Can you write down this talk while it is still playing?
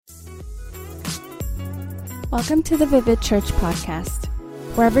Welcome to the Vivid Church podcast.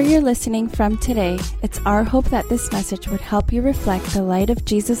 Wherever you're listening from today, it's our hope that this message would help you reflect the light of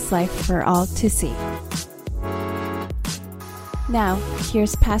Jesus' life for all to see. Now,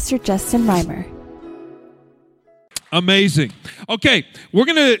 here's Pastor Justin Reimer. Amazing. Okay, we're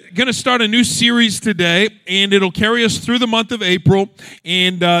gonna start a new series today, and it'll carry us through the month of April.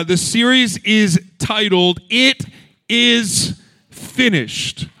 And the series is titled, "It Is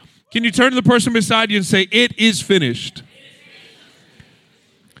Finished." Can you turn to the person beside you and say, "It is finished"?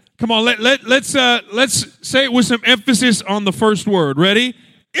 Come on, let's say it with some emphasis on the first word. Ready?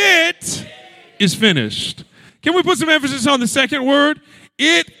 It is finished. Can we put some emphasis on the second word?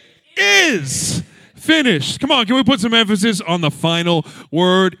 It is finished. Come on, can we put some emphasis on the final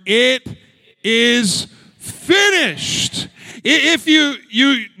word? It is finished. If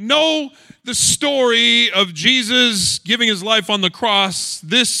you know the story of Jesus giving his life on the cross,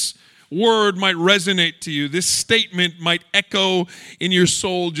 this word might resonate to you. This statement might echo in your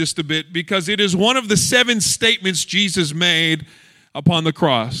soul just a bit, because it is one of the 7 statements Jesus made upon the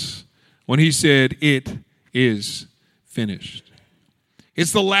cross when he said, "It is finished."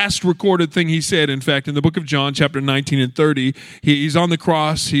 It's the last recorded thing he said. In fact, in the book of John, chapter 19 and 30, he's on the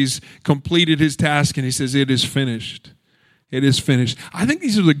cross, he's completed his task, and he says, "It is finished. It is finished." I think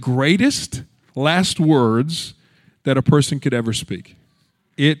these are the greatest last words that a person could ever speak.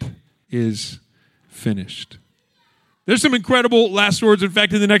 It is finished. There's some incredible last words. In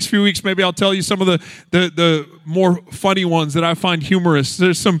fact, in the next few weeks, maybe I'll tell you some of the more funny ones that I find humorous.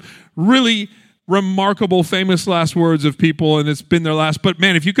 There's some really remarkable, famous last words of people, and it's been their last. But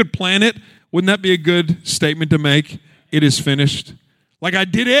man, if you could plan it, wouldn't that be a good statement to make? It is finished. Like, I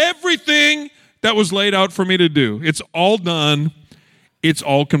did everything that was laid out for me to do. It's all done. It's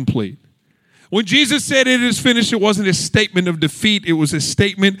all complete. When Jesus said it is finished, it wasn't a statement of defeat. It was a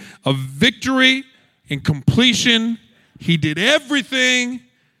statement of victory and completion. He did everything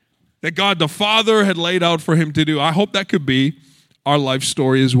that God the Father had laid out for him to do. I hope that could be our life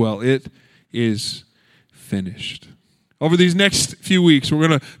story as well. It is finished. Over these next few weeks, we're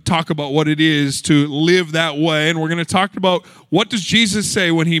going to talk about what it is to live that way, and we're going to talk about what does Jesus say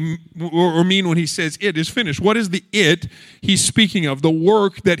when he says it is finished. What is the it he's speaking of? The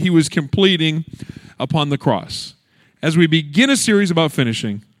work that he was completing upon the cross. As we begin a series about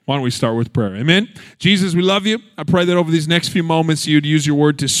finishing, why don't we start with prayer? Amen. Jesus, we love you. I pray that over these next few moments, you'd use your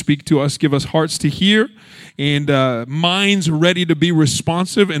word to speak to us, give us hearts to hear, and minds ready to be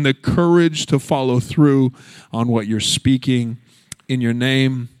responsive, and the courage to follow through on what you're speaking in your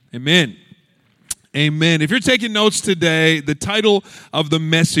name. Amen. Amen. If you're taking notes today, the title of the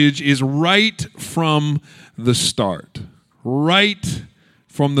message is Right from the Start. Right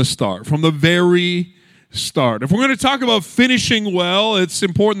from the start. From the very start. If we're going to talk about finishing well, it's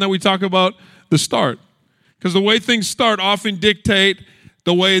important that we talk about the start. Because the way things start often dictate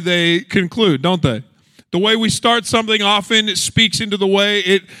the way they conclude, don't they? The way we start something often speaks into the way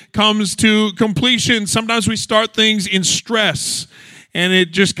it comes to completion. Sometimes we start things in stress, and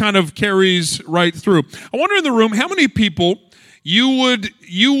it just kind of carries right through. I wonder in the room how many people you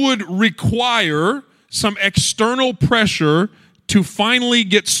would require some external pressure to finally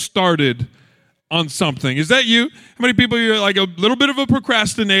get started on something. Is that you? How many people you're like a little bit of a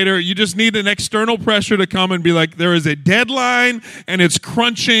procrastinator? You just need an external pressure to come and be like, there is a deadline and it's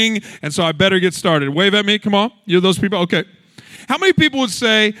crunching, and so I better get started. Wave at me, come on. You're those people? Okay. How many people would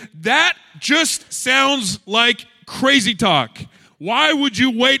say, that just sounds like crazy talk? Why would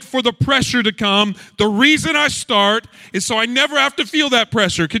you wait for the pressure to come? The reason I start is so I never have to feel that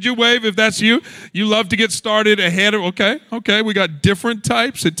pressure. Could you wave if that's you? You love to get started ahead of, okay. We got different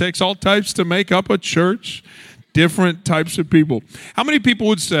types. It takes all types to make up a church. Different types of people. How many people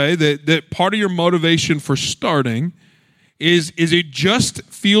would say that part of your motivation for starting is it just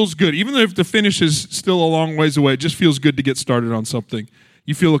feels good? Even if the finish is still a long ways away, it just feels good to get started on something.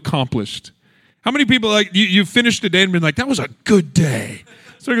 You feel accomplished. How many people, like, you finished a day and been like, that was a good day?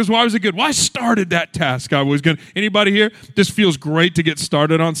 So he goes, why was it good? Well, I started that task I was going to. Anybody here? This feels great to get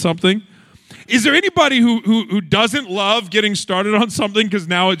started on something. Is there anybody who doesn't love getting started on something because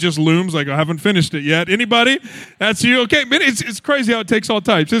now it just looms like I haven't finished it yet? Anybody? That's you? Okay, man, it's crazy how it takes all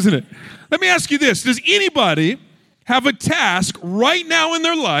types, isn't it? Let me ask you this. Does anybody have a task right now in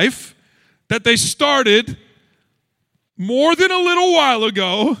their life that they started more than a little while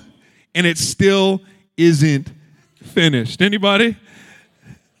ago, and it still isn't finished? Anybody?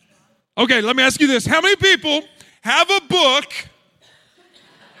 Okay, let me ask you this. How many people have a book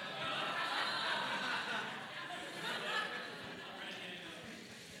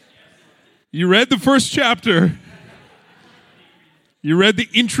you read the first chapter, you read the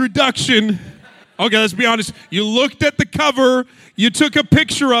introduction Okay, let's be honest. You looked at the cover, you took a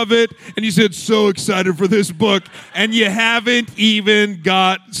picture of it, and you said, so excited for this book, and you haven't even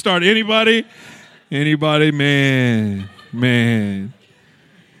got started. Anybody? Anybody? Man.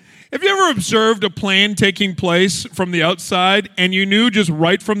 Have you ever observed a plan taking place from the outside, and you knew just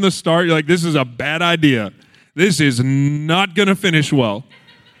right from the start, you're like, this is a bad idea. This is not going to finish well.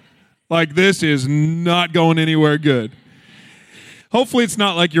 Like, this is not going anywhere good. Hopefully it's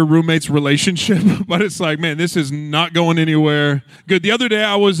not like your roommate's relationship, but it's like, man, this is not going anywhere good. The other day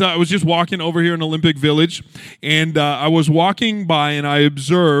I was just walking over here in Olympic Village, and I was walking by and I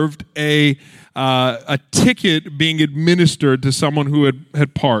observed a ticket being administered to someone who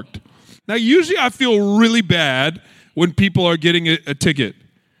had parked. Now, usually I feel really bad when people are getting a ticket.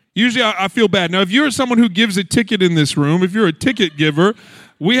 Usually I feel bad. Now, if you're someone who gives a ticket in this room, if you're a ticket giver,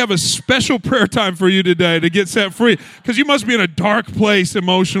 we have a special prayer time for you today to get set free, because you must be in a dark place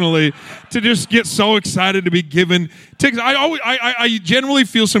emotionally to just get so excited to be given tickets. I generally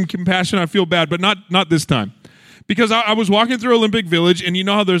feel some compassion. I feel bad, but not this time. Because I was walking through Olympic Village, and you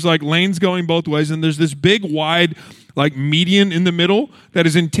know how there's like lanes going both ways, and there's this big, wide, like median in the middle that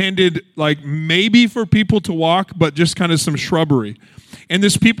is intended like maybe for people to walk, but just kind of some shrubbery. And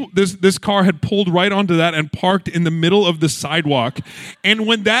this car had pulled right onto that and parked in the middle of the sidewalk. And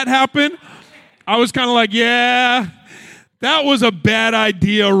when that happened, I was kind of like, yeah, that was a bad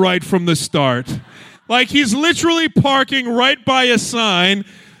idea right from the start. Like, he's literally parking right by a sign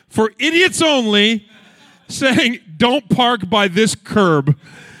for idiots only, saying, don't park by this curb.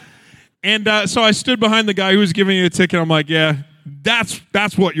 And so I stood behind the guy who was giving me a ticket. I'm like, yeah,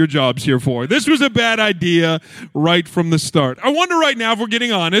 that's what your job's here for. This was a bad idea right from the start. I wonder right now, if we're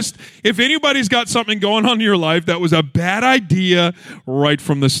getting honest, if anybody's got something going on in your life that was a bad idea right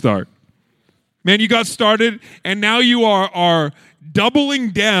from the start. Man, you got started, and now you are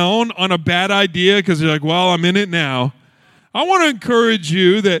doubling down on a bad idea because you're like, well, I'm in it now. I want to encourage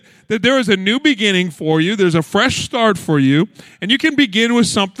you that there is a new beginning for you. There's a fresh start for you, and you can begin with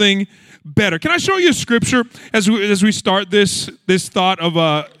something better. Can I show you a scripture as we start this thought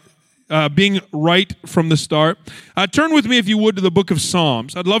of being right from the start? Turn with me, if you would, to the book of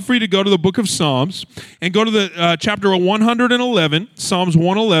Psalms. I'd love for you to go to the book of Psalms and go to the chapter 111, Psalms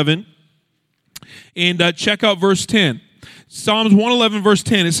 111, and check out verse 10. Psalms 111, verse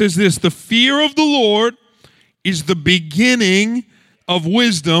 10, it says this: the fear of the Lord is the beginning of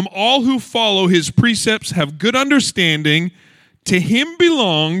wisdom. All who follow his precepts have good understanding. To him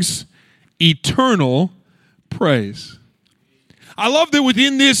belongs eternal praise. I love that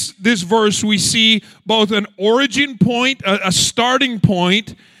within this verse we see both an origin point, a starting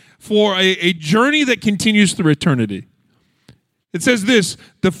point for a journey that continues through eternity. It says this: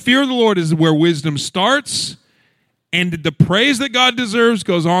 the fear of the Lord is where wisdom starts, and the praise that God deserves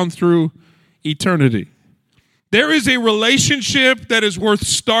goes on through eternity. There is a relationship that is worth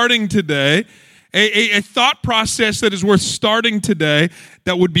starting today, a thought process that is worth starting today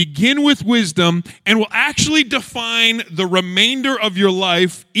that would begin with wisdom and will actually define the remainder of your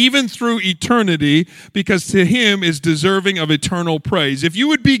life even through eternity, because to him is deserving of eternal praise. If you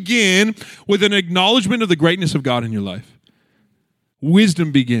would begin with an acknowledgement of the greatness of God in your life,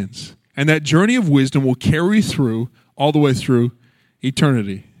 wisdom begins. And that journey of wisdom will carry you through all the way through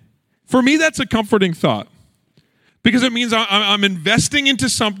eternity. For me, that's a comforting thought, because it means I'm investing into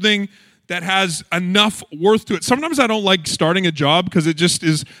something that has enough worth to it. Sometimes I don't like starting a job because it just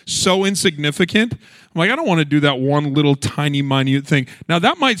is so insignificant. I'm like, I don't want to do that one little tiny minute thing. Now,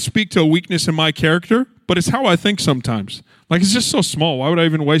 that might speak to a weakness in my character, but it's how I think sometimes. Like, it's just so small. Why would I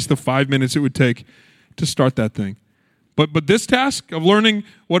even waste the 5 minutes it would take to start that thing? But this task of learning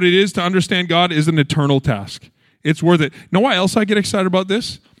what it is to understand God is an eternal task. It's worth it. Know why else I get excited about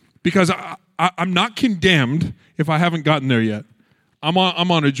this? Because I'm not condemned if I haven't gotten there yet. I'm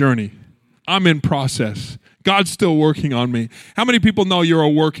on a journey. I'm in process. God's still working on me. How many people know you're a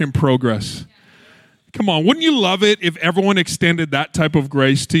work in progress? Come on, wouldn't you love it if everyone extended that type of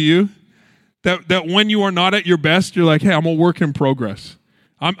grace to you? That when you are not at your best, you're like, hey, I'm a work in progress.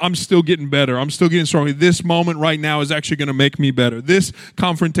 I'm still getting better. I'm still getting stronger. This moment right now is actually going to make me better. This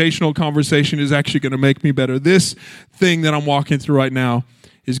confrontational conversation is actually going to make me better. This thing that I'm walking through right now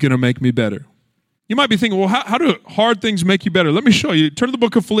is going to make me better. You might be thinking, well, how do hard things make you better? Let me show you. Turn to the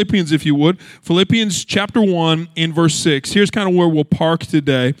book of Philippians, if you would. Philippians chapter 1 in verse 6. Here's kind of where we'll park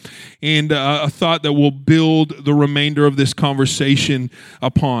today, and a thought that we'll build the remainder of this conversation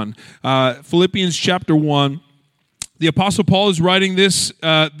upon. Philippians chapter 1. The Apostle Paul is writing this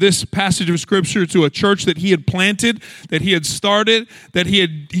passage of Scripture to a church that he had planted, that he had started, that he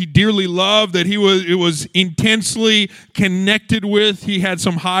dearly loved, that he was intensely connected with. He had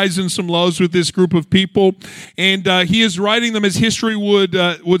some highs and some lows with this group of people, and he is writing them, as history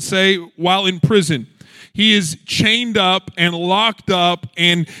would say, while in prison. He is chained up and locked up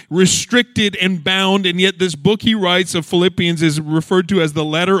and restricted and bound, and yet this book he writes of Philippians is referred to as the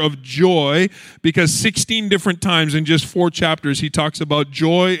letter of joy, because 16 different times in just 4 chapters he talks about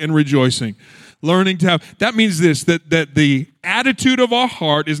joy and rejoicing. Learning to have, that means this, that the attitude of our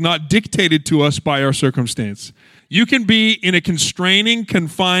heart is not dictated to us by our circumstance. You can be in a constraining,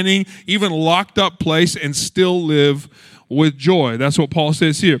 confining, even locked up place and still live with joy. That's what Paul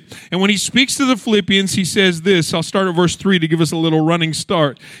says here. And when he speaks to the Philippians, he says this. I'll start at verse 3 to give us a little running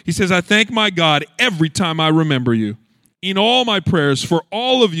start. He says, I thank my God every time I remember you. In all my prayers for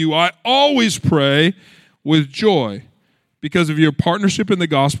all of you, I always pray with joy because of your partnership in the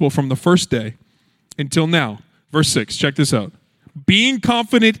gospel from the first day until now. Verse 6, check this out. Being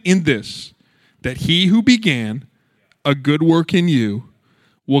confident in this, that he who began a good work in you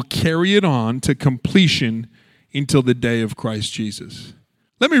will carry it on to completion until the day of Christ Jesus.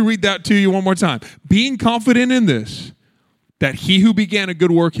 Let me read that to you one more time. Being confident in this, that he who began a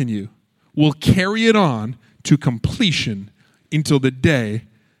good work in you will carry it on to completion until the day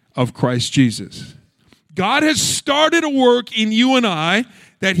of Christ Jesus. God has started a work in you and I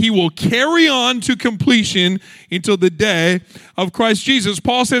that he will carry on to completion until the day of Christ Jesus.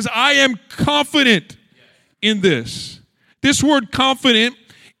 Paul says, I am confident in this. This word confident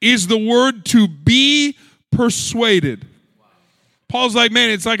is the word to be persuaded. Paul's like, man,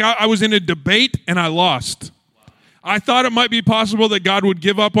 it's like I was in a debate and I lost. I thought it might be possible that God would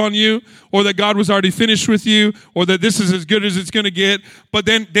give up on you, or that God was already finished with you, or that this is as good as it's going to get. But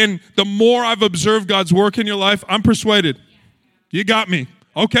then the more I've observed God's work in your life, I'm persuaded. You got me.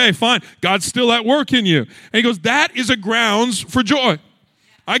 Okay, fine. God's still at work in you. And he goes, that is a grounds for joy.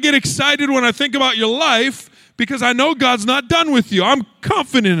 I get excited when I think about your life because I know God's not done with you. I'm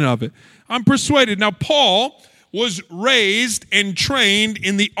confident of it. I'm persuaded. Now, Paul was raised and trained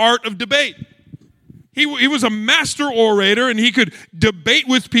in the art of debate. He was a master orator, and he could debate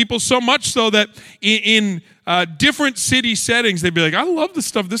with people so much so that in different city settings, they'd be like, I love the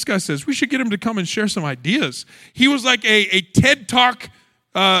stuff this guy says. We should get him to come and share some ideas. He was like a TED Talk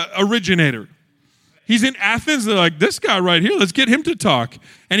originator. He's in Athens. They're like, this guy right here, let's get him to talk.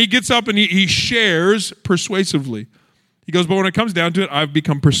 And he gets up and he shares persuasively. He goes, but when it comes down to it, I've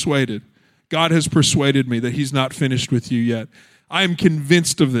become persuaded. God has persuaded me that he's not finished with you yet. I am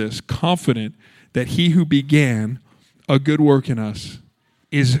convinced of this, confident that he who began a good work in us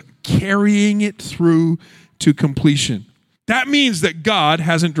is carrying it through to completion. That means that God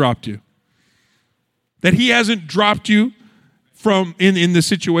hasn't dropped you. That he hasn't dropped you from in the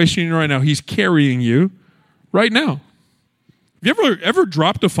situation you're in right now. He's carrying you right now. Have you ever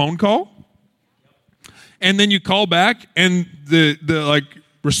dropped a phone call? And then you call back and the like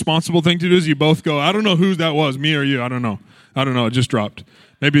responsible thing to do is you both go, I don't know who that was, me or you. I don't know. It just dropped.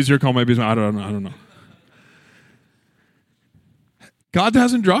 Maybe it's your call, maybe it's mine. I don't know. God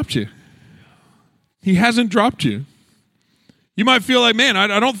hasn't dropped you. He hasn't dropped you. You might feel like, man,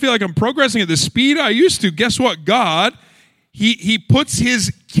 I don't feel like I'm progressing at the speed I used to. Guess what? God, he puts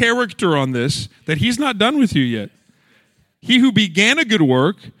his character on this, that he's not done with you yet. He who began a good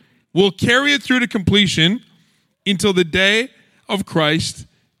work will carry it through to completion until the day of Christ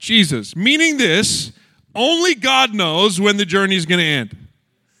Jesus. Meaning this, only God knows when the journey is going to end.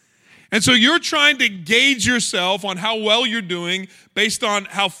 And so you're trying to gauge yourself on how well you're doing based on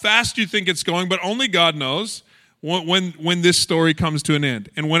how fast you think it's going, but only God knows when this story comes to an end.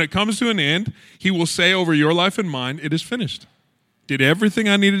 And when it comes to an end, he will say over your life and mine, it is finished. Did everything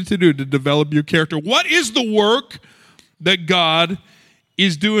I needed to do to develop your character. What is the work that God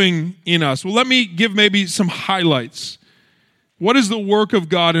is doing in us? Well, let me give maybe some highlights. What is the work of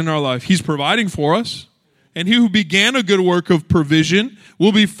God in our life? He's providing for us. And he who began a good work of provision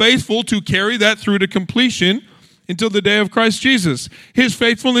will be faithful to carry that through to completion until the day of Christ Jesus. His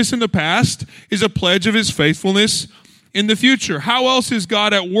faithfulness in the past is a pledge of his faithfulness in the future. How else is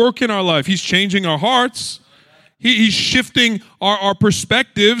God at work in our life? He's changing our hearts. He's shifting our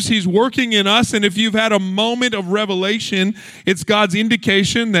perspectives. He's working in us. And if you've had a moment of revelation, it's God's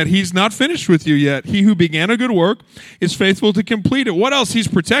indication that he's not finished with you yet. He who began a good work is faithful to complete it. What else? He's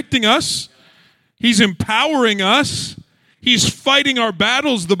protecting us. He's empowering us. He's fighting our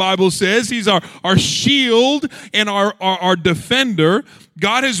battles, the Bible says. He's our shield and our defender.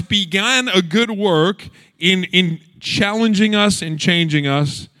 God has begun a good work in challenging us and changing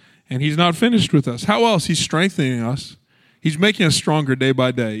us And he's not finished with us. How else? He's strengthening us. He's making us stronger day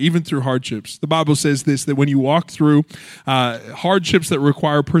by day, even through hardships. The Bible says this, that when you walk through hardships that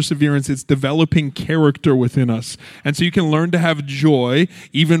require perseverance, it's developing character within us. And so you can learn to have joy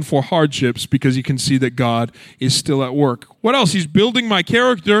even for hardships because you can see that God is still at work. What else? He's building my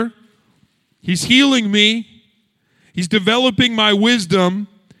character. He's healing me. He's developing my wisdom.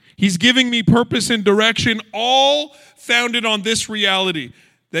 He's giving me purpose and direction, all founded on this reality,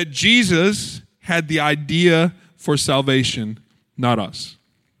 that Jesus had the idea for salvation, not us.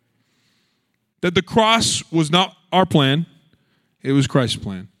 That the cross was not our plan, it was Christ's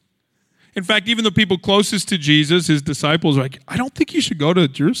plan. In fact, even the people closest to Jesus, his disciples, are like, I don't think you should go to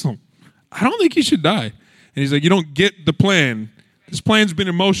Jerusalem. I don't think you should die. And he's like, you don't get the plan. This plan's been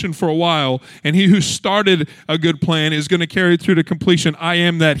in motion for a while, and he who started a good plan is going to carry it through to completion. I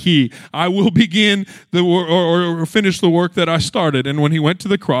am that he. I will begin the or finish the work that I started. And when he went to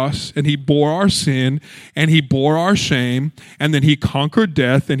the cross, and he bore our sin, and he bore our shame, and then he conquered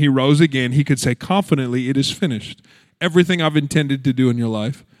death, and he rose again, he could say confidently, it is finished. Everything I've intended to do in your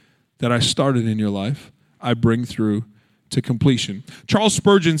life, that I started in your life, I bring through to completion. Charles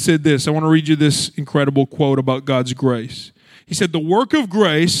Spurgeon said this. I want to read you this incredible quote about God's grace. He said, the work of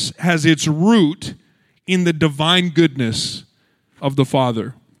grace has its root in the divine goodness of the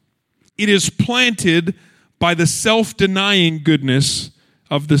Father. It is planted by the self-denying goodness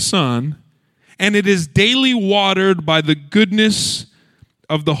of the Son, and it is daily watered by the goodness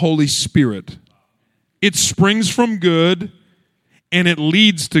of the Holy Spirit. It springs from good, and it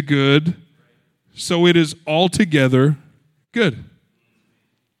leads to good, so it is altogether good.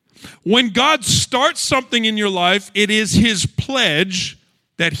 When God starts something in your life, it is his pledge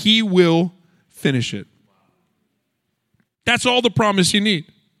that he will finish it. That's all the promise you need.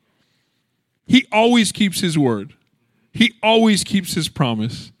 He always keeps his word. He always keeps his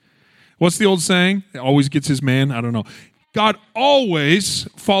promise. What's the old saying? He always gets his man. I don't know. God always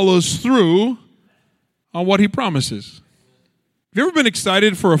follows through on what he promises. Have you ever been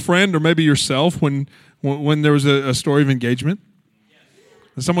excited for a friend or maybe yourself when there was a story of engagement?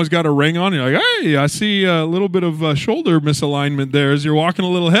 And someone's got a ring on, you're like, hey, I see a little bit of shoulder misalignment there as you're walking a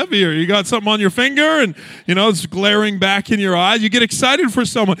little heavier. You got something on your finger and, it's glaring back in your eyes. You get excited for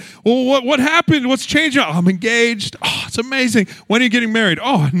someone. Well, what happened? What's changed? Oh, I'm engaged. Oh, it's amazing. When are you getting married?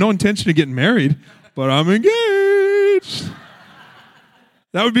 Oh, no intention of getting married, but I'm engaged.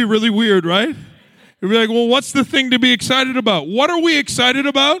 That would be really weird, right? You'd be like, well, what's the thing to be excited about? What are we excited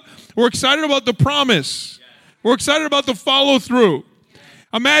about? We're excited about the promise. We're excited about the follow-through.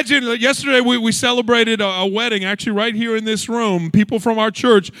 Imagine, yesterday we celebrated a wedding, actually right here in this room, people from our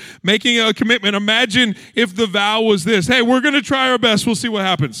church making a commitment. Imagine if the vow was this, hey, we're going to try our best, we'll see what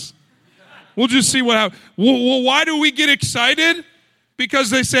happens. We'll just see what happens. Well, why do we get excited?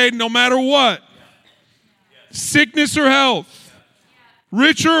 Because they say no matter what, sickness or health,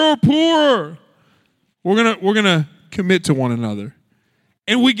 richer or poorer, we're gonna commit to one another.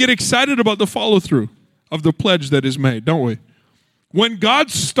 And we get excited about the follow-through of the pledge that is made, don't we? When God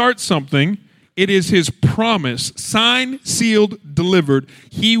starts something, it is his promise, signed, sealed, delivered.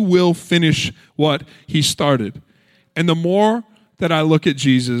 He will finish what he started. And the more that I look at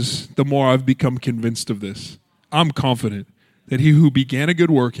Jesus, the more I've become convinced of this. I'm confident that he who began a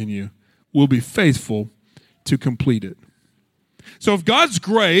good work in you will be faithful to complete it. So if God's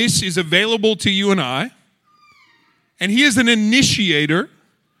grace is available to you and I, and he is an initiator,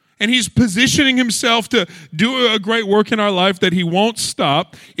 and he's positioning himself to do a great work in our life that he won't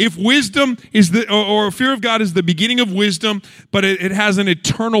stop. If wisdom is or fear of God is the beginning of wisdom, but it has an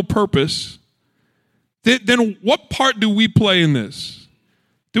eternal purpose, then what part do we play in this?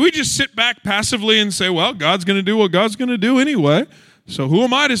 Do we just sit back passively and say, well, God's going to do what God's going to do anyway, so who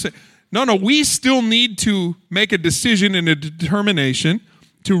am I to say? No, we still need to make a decision and a determination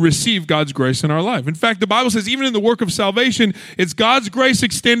to receive God's grace in our life. In fact, the Bible says even in the work of salvation, it's God's grace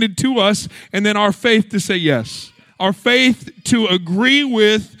extended to us and then our faith to say yes. Our faith to agree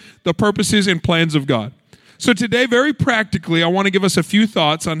with the purposes and plans of God. So today, very practically, I want to give us a few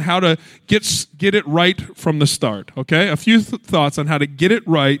thoughts on how to get it right from the start, okay? A few thoughts on how to get it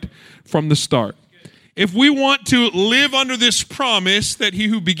right from the start. If we want to live under this promise that he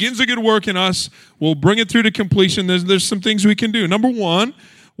who begins a good work in us will bring it through to completion, there's some things we can do. Number one,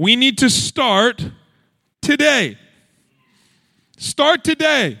 we need to start today. Start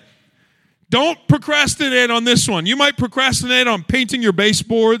today. Don't procrastinate on this one. You might procrastinate on painting your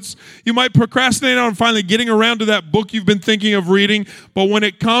baseboards. You might procrastinate on finally getting around to that book you've been thinking of reading. But when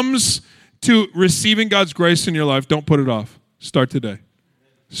it comes to receiving God's grace in your life, don't put it off. Start today.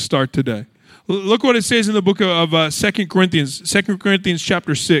 Start today. Look what it says in the book of 2 Corinthians. 2 Corinthians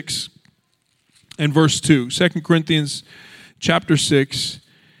chapter 6 and verse 2. 2 Corinthians chapter 6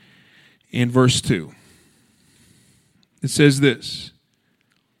 and verse 2. It says this.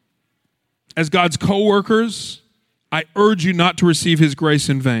 As God's co-workers, I urge you not to receive his grace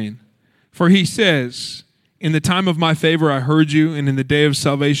in vain. For he says, in the time of my favor I heard you, and in the day of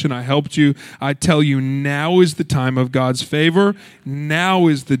salvation I helped you. I tell you, now is the time of God's favor. Now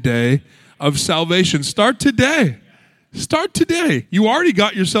is the day of salvation. Start today. Start today. You already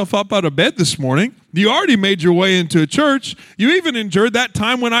got yourself up out of bed this morning. You already made your way into a church. You even endured that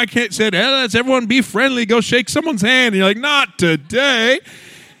time when I said, hey, let's everyone be friendly, go shake someone's hand. And you're like, not today.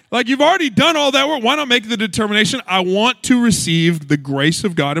 Like, you've already done all that work. Why not make the determination, I want to receive the grace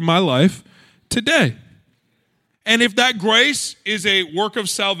of God in my life today? And if that grace is a work of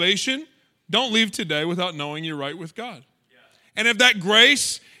salvation, don't leave today without knowing you're right with God. And if that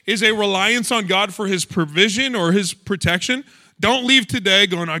grace is a reliance on God for his provision or his protection, don't leave today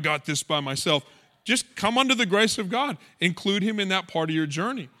going, I got this by myself. Just come under the grace of God. Include him in that part of your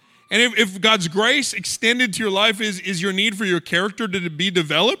journey. And if God's grace extended to your life is your need for your character to be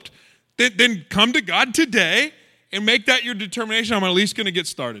developed, then come to God today and make that your determination. I'm at least going to get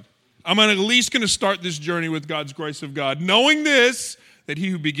started. I'm at least going to start this journey with God's grace of God, knowing this, that he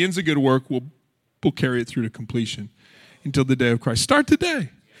who begins a good work will carry it through to completion until the day of Christ. Start today.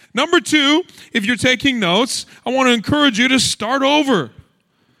 Number 2, if you're taking notes, I want to encourage you to start over.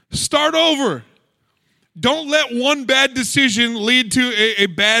 Start over. Don't let one bad decision lead to a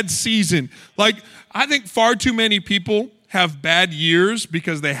bad season. Like, I think far too many people have bad years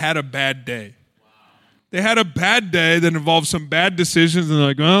because they had a bad day. They had a bad day that involved some bad decisions, and they're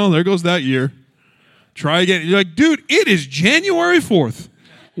like, well, there goes that year. Try again. You're like, dude, it is January 4th.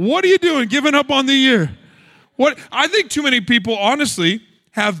 What are you doing giving up on the year? What? I think too many people, honestly,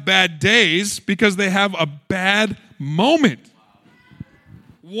 have bad days because they have a bad moment.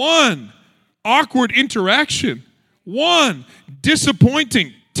 One awkward interaction. One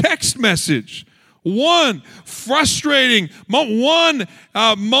disappointing text message. One frustrating moment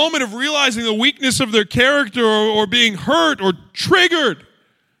of realizing the weakness of their character or being hurt or triggered.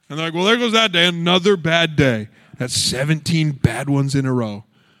 And they're like, well, there goes that day, another bad day. That's 17 bad ones in a row.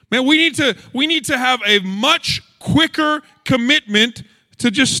 Man, we need to have a much quicker commitment to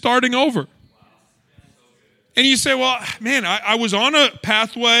just starting over. And you say, well, man, I was on a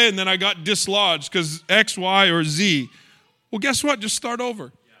pathway and then I got dislodged because X, Y, or Z. Well, guess what? Just start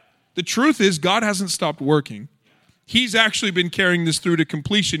over. The truth is God hasn't stopped working. He's actually been carrying this through to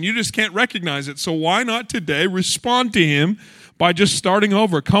completion. You just can't recognize it. So why not today respond to him by just starting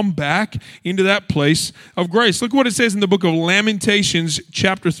over? Come back into that place of grace. Look what it says in the book of Lamentations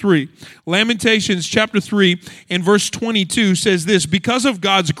chapter 3. Lamentations chapter 3 and verse 22 says this, because of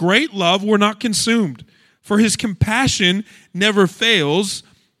God's great love, we're not consumed. For his compassion never fails.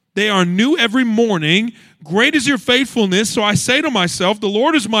 They are new every morning. Great is your faithfulness. So I say to myself, the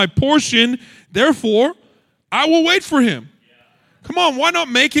Lord is my portion. Therefore, I will wait for him. Come on, why not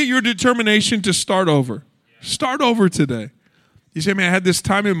make it your determination to start over? Start over today. You say, man, I had this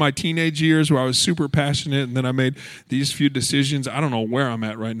time in my teenage years where I was super passionate and then I made these few decisions. I don't know where I'm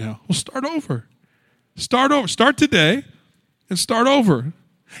at right now. Well, start over. Start over. Start today and start over.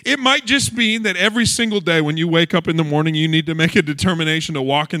 It might just mean that every single day when you wake up in the morning, you need to make a determination to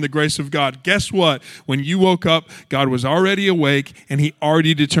walk in the grace of God. Guess what? When you woke up, God was already awake and he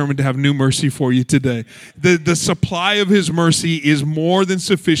already determined to have new mercy for you today. The supply of his mercy is more than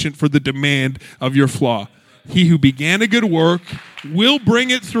sufficient for the demand of your flaw. He who began a good work will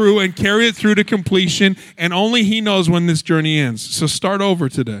bring it through and carry it through to completion, and only he knows when this journey ends. So start over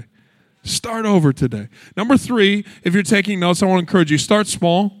today. Start over today. Number 3, if you're taking notes, I want to encourage you, start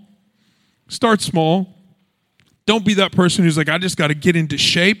small. Start small. Don't be that person who's like, I just got to get into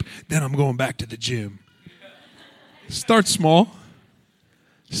shape, then I'm going back to the gym. Start small.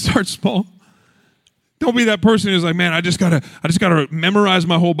 Start small. Don't be that person who's like, man, I just gotta memorize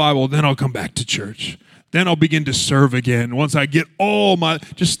my whole Bible, then I'll come back to church. Then I'll begin to serve again. Once I get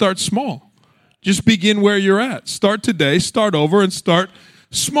just start small. Just begin where you're at. Start today, start over, and start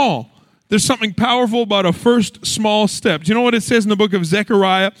small. There's something powerful about a first small step. Do you know what it says in the book of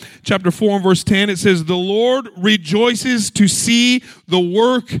Zechariah, chapter 4 and verse 10? It says, the Lord rejoices to see the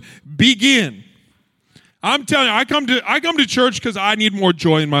work begin. I'm telling you, I come to church because I need more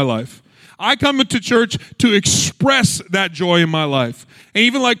joy in my life. I come to church to express that joy in my life. And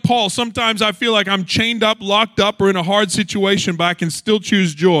even like Paul, sometimes I feel like I'm chained up, locked up, or in a hard situation, but I can still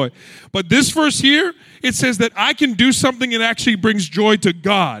choose joy. But this verse here, it says that I can do something that actually brings joy to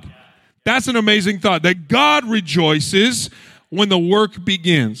God. That's an amazing thought, that God rejoices when the work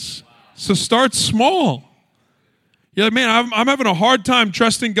begins. So start small. You're like, man, I'm having a hard time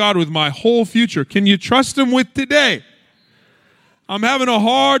trusting God with my whole future. Can you trust him with today? I'm having a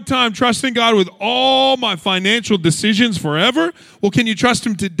hard time trusting God with all my financial decisions forever. Well, can you trust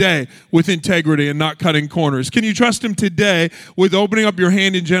him today with integrity and not cutting corners? Can you trust him today with opening up your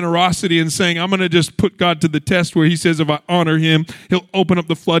hand in generosity and saying, I'm going to just put God to the test where he says if I honor him, he'll open up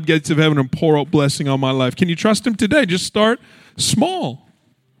the floodgates of heaven and pour out blessing on my life. Can you trust him today? Just start small.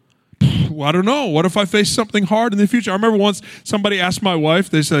 Well, I don't know. What if I face something hard in the future? I remember once somebody asked my wife,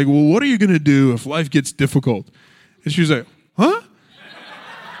 they said, well, what are you going to do if life gets difficult? And she was like, huh?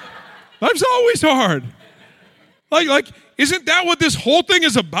 Life's always hard. Like, isn't that what this whole thing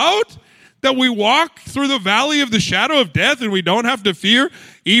is about? That we walk through the valley of the shadow of death and we don't have to fear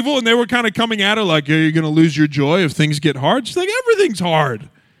evil? And they were kind of coming at her like, are you going to lose your joy if things get hard? She's like, everything's hard.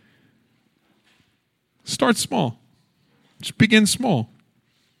 Start small. Just begin small.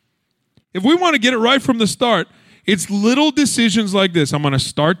 If we want to get it right from the start, it's little decisions like this. I'm going to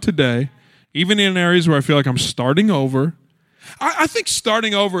start today, even in areas where I feel like I'm starting over. I think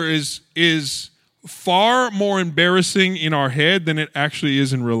starting over is far more embarrassing in our head than it actually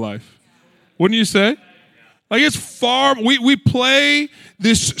is in real life. Wouldn't you say? Like it's far, we play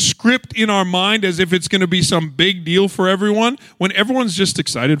this script in our mind as if it's going to be some big deal for everyone when everyone's just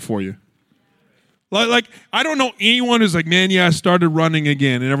excited for you. Like I don't know anyone who's like, man, yeah, I started running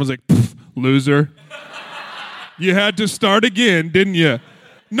again. And everyone's like, loser. You had to start again, didn't you?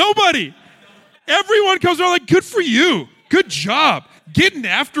 Nobody. Everyone comes around like, good for you. Good job. Getting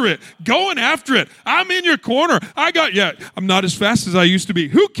after it. Going after it. I'm in your corner. I'm not as fast as I used to be.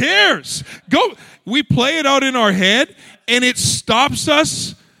 Who cares? Go. We play it out in our head, and it stops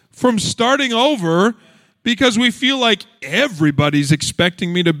us from starting over because we feel like everybody's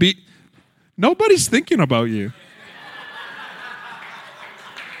expecting me to be. Nobody's thinking about you.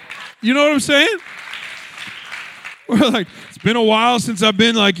 You know what I'm saying? We're like, it's been a while since I've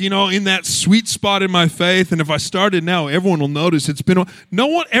been like, in that sweet spot in my faith. And if I started now, everyone will notice it's been,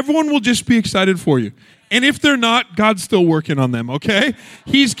 everyone will just be excited for you. And if they're not, God's still working on them, okay?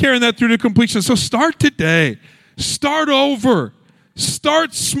 He's carrying that through to completion. So start today. Start over.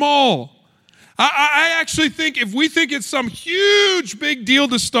 Start small. I actually think if we think it's some huge, big deal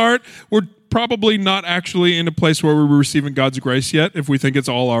to start, we're probably not actually in a place where we're receiving God's grace yet if we think it's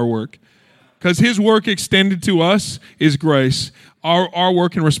all our work. Because his work extended to us is grace. Our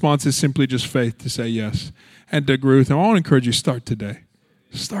work in response is simply just faith to say yes and to agree with him. I want to encourage you, start today.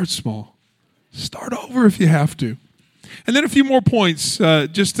 Start small. Start over if you have to. And then a few more points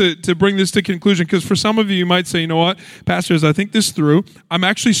just to bring this to conclusion, because for some of you, you might say, you know what, Pastor, as I think this through, I'm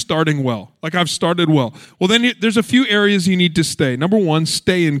actually starting well. Like I've started well. Well, then there's a few areas you need to stay. Number one,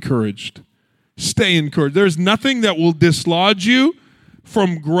 stay encouraged. Stay encouraged. There's nothing that will dislodge you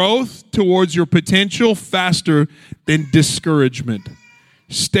from growth towards your potential faster than discouragement.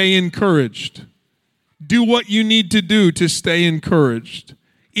 Stay encouraged. Do what you need to do to stay encouraged.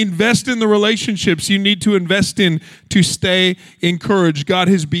 Invest in the relationships you need to invest in to stay encouraged. God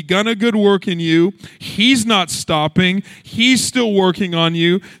has begun a good work in you. He's not stopping. He's still working on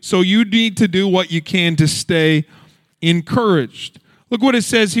you. So you need to do what you can to stay encouraged. Look what it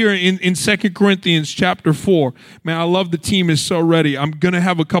says here in 2 Corinthians chapter 4. Man, I love the team is so ready. I'm going to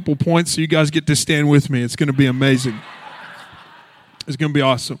have a couple points so you guys get to stand with me. It's going to be amazing. It's going to be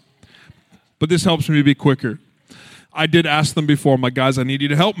awesome. But this helps me be quicker. I did ask them before, my guys, I need you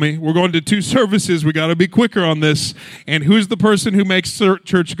to help me. We're going to 2 services. We got to be quicker on this. And who's the person who makes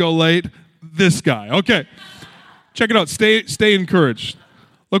church go late? This guy. Okay. Check it out. Stay encouraged.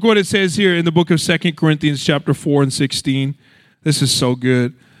 Look what it says here in the book of 2 Corinthians chapter 4 and 16. This is so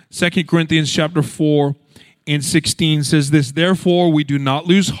good. 2 Corinthians chapter 4 and 16 says this, therefore we do not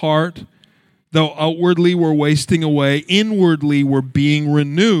lose heart, though outwardly we're wasting away, inwardly we're being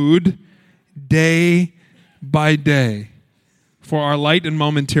renewed day by day. For our light and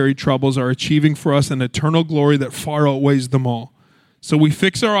momentary troubles are achieving for us an eternal glory that far outweighs them all. So we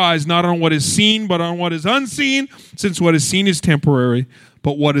fix our eyes not on what is seen, but on what is unseen, since what is seen is temporary,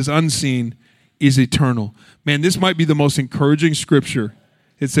 but what is unseen is eternal. Man, this might be the most encouraging scripture.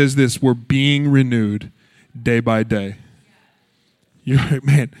 It says this, we're being renewed day by day. You're like,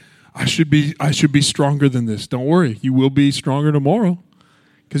 man, I should be stronger than this. Don't worry, you will be stronger tomorrow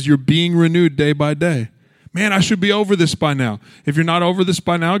because you're being renewed day by day. Man, I should be over this by now. If you're not over this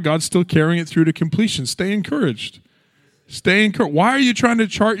by now, God's still carrying it through to completion. Stay encouraged. Stay encouraged. Why are you trying to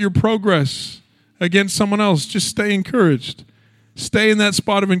chart your progress against someone else? Just stay encouraged. Stay in that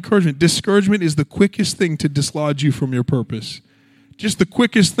spot of encouragement. Discouragement is the quickest thing to dislodge you from your purpose. Just the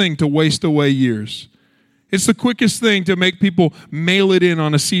quickest thing to waste away years. It's the quickest thing to make people mail it in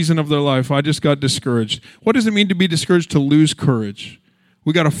on a season of their life. I just got discouraged. What does it mean to be discouraged? To lose courage.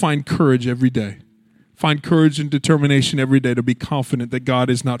 We got to find courage every day. Find courage and determination every day to be confident that God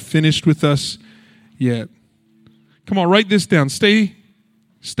is not finished with us yet. Come on, write this down. Stay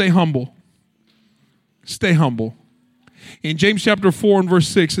humble. Stay humble. In James chapter 4 and verse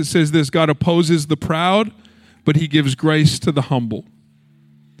 6, it says this: God opposes the proud, but he gives grace to the humble.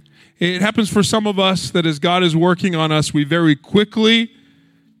 It happens for some of us that as God is working on us, we very quickly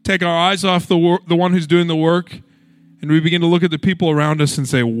take our eyes off the one who's doing the work, and we begin to look at the people around us and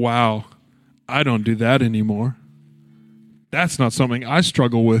say, wow, I don't do that anymore. That's not something I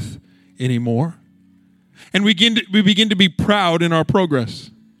struggle with anymore. And we begin to be proud in our progress.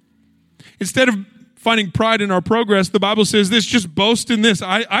 Instead of finding pride in our progress, the Bible says this: just boast in this.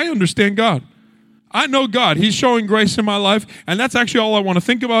 I understand God. I know God. He's showing grace in my life, and that's actually all I want to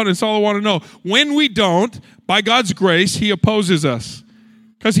think about, and it's all I want to know. When we don't, by God's grace, he opposes us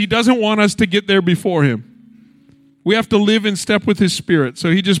because he doesn't want us to get there before him. We have to live in step with his Spirit.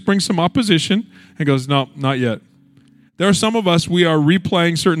 So he just brings some opposition and goes, no, not yet. There are some of us, we are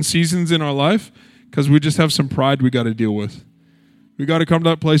replaying certain seasons in our life because we just have some pride we got to deal with. We got to come to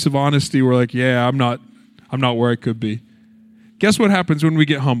that place of honesty where like, yeah, I'm not where I could be. Guess what happens when we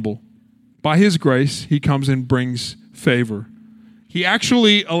get humble? By his grace, he comes and brings favor. He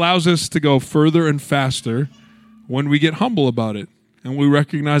actually allows us to go further and faster when we get humble about it and we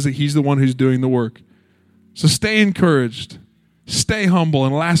recognize that he's the one who's doing the work. So stay encouraged, stay humble,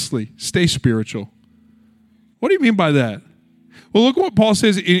 and lastly, stay spiritual. What do you mean by that? Well, look what Paul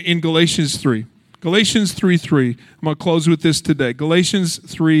says in Galatians 3. Galatians 3:3. I'm going to close with this today. Galatians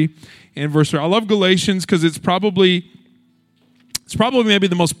 3 and verse 3. I love Galatians because it's probably maybe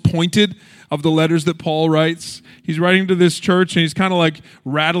the most pointed of the letters that Paul writes. He's writing to this church, and he's kind of like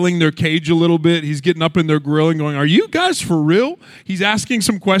rattling their cage a little bit. He's getting up in their grill and going, are you guys for real? He's asking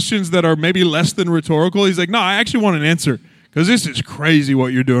some questions that are maybe less than rhetorical. He's like, no, I actually want an answer because this is crazy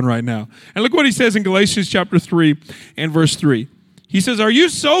what you're doing right now. And look what he says in Galatians chapter 3 and verse 3. He says, are you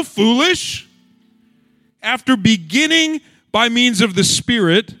so foolish? After beginning by means of the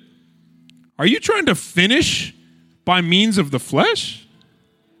Spirit, are you trying to finish by means of the flesh?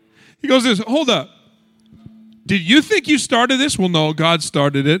 He goes this, hold up. Did you think you started this? Well, no, God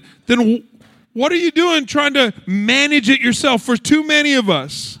started it. Then what are you doing trying to manage it yourself? For too many of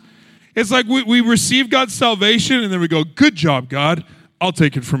us, it's like we receive God's salvation and then we go, good job, God. I'll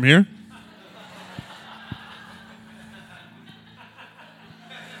take it from here.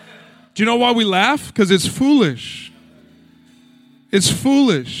 Do you know why we laugh? Because it's foolish. It's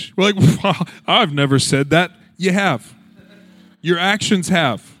foolish. We're like, wow, I've never said that. You have. Your actions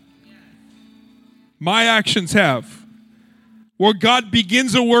have. My actions have. Where God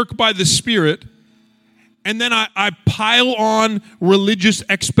begins a work by the Spirit, and then I pile on religious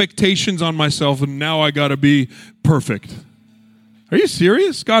expectations on myself, and now I got to be perfect. Are you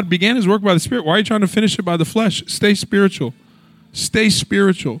serious? God began his work by the Spirit. Why are you trying to finish it by the flesh? Stay spiritual. Stay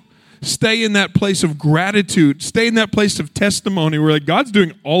spiritual. Stay in that place of gratitude. Stay in that place of testimony where like God's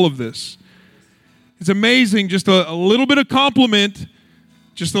doing all of this. It's amazing, just a little bit of compliment,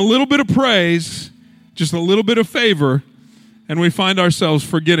 just a little bit of praise, just a little bit of favor, and we find ourselves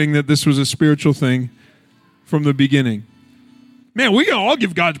forgetting that this was a spiritual thing from the beginning. Man, we can all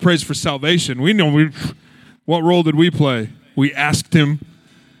give God praise for salvation. We know what role did we play? We asked him.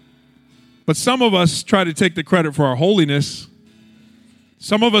 But some of us try to take the credit for our holiness.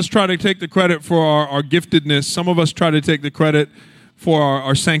 Some of us try to take the credit for our giftedness. Some of us try to take the credit for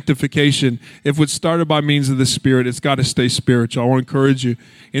our sanctification. If it's started by means of the Spirit, it's got to stay spiritual. I want to encourage you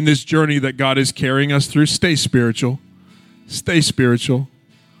in this journey that God is carrying us through, stay spiritual. Stay spiritual.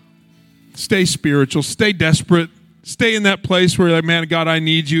 Stay spiritual. Stay desperate. Stay in that place where you're like, man, God, I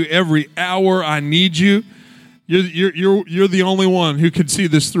need you. Every hour I need you. You're the only one who can see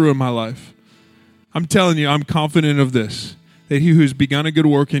this through in my life. I'm telling you, I'm confident of this, that he who's begun a good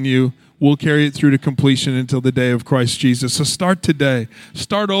work in you will carry it through to completion until the day of Christ Jesus. So start today.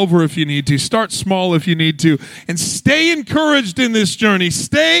 Start over if you need to. Start small if you need to. And stay encouraged in this journey.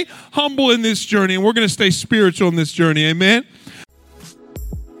 Stay humble in this journey. And we're going to stay spiritual in this journey. Amen?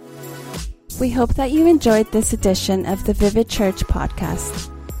 We hope that you enjoyed this edition of the Vivid Church podcast.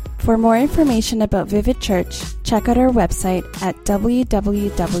 For more information about Vivid Church, check out our website at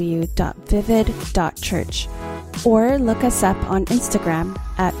www.vivid.church or look us up on Instagram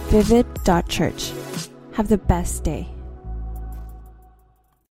at vivid.church. Have the best day.